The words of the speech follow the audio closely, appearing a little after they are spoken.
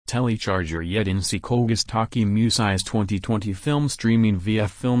Telecharger Yedinci Kogustaki Mucize 2020 film streaming via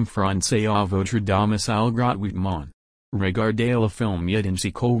film français à votre domicile gratuitement. Regardez le film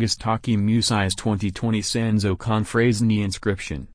Yedinci Kogustaki Mucize 2020 sans aucun frais ni inscription.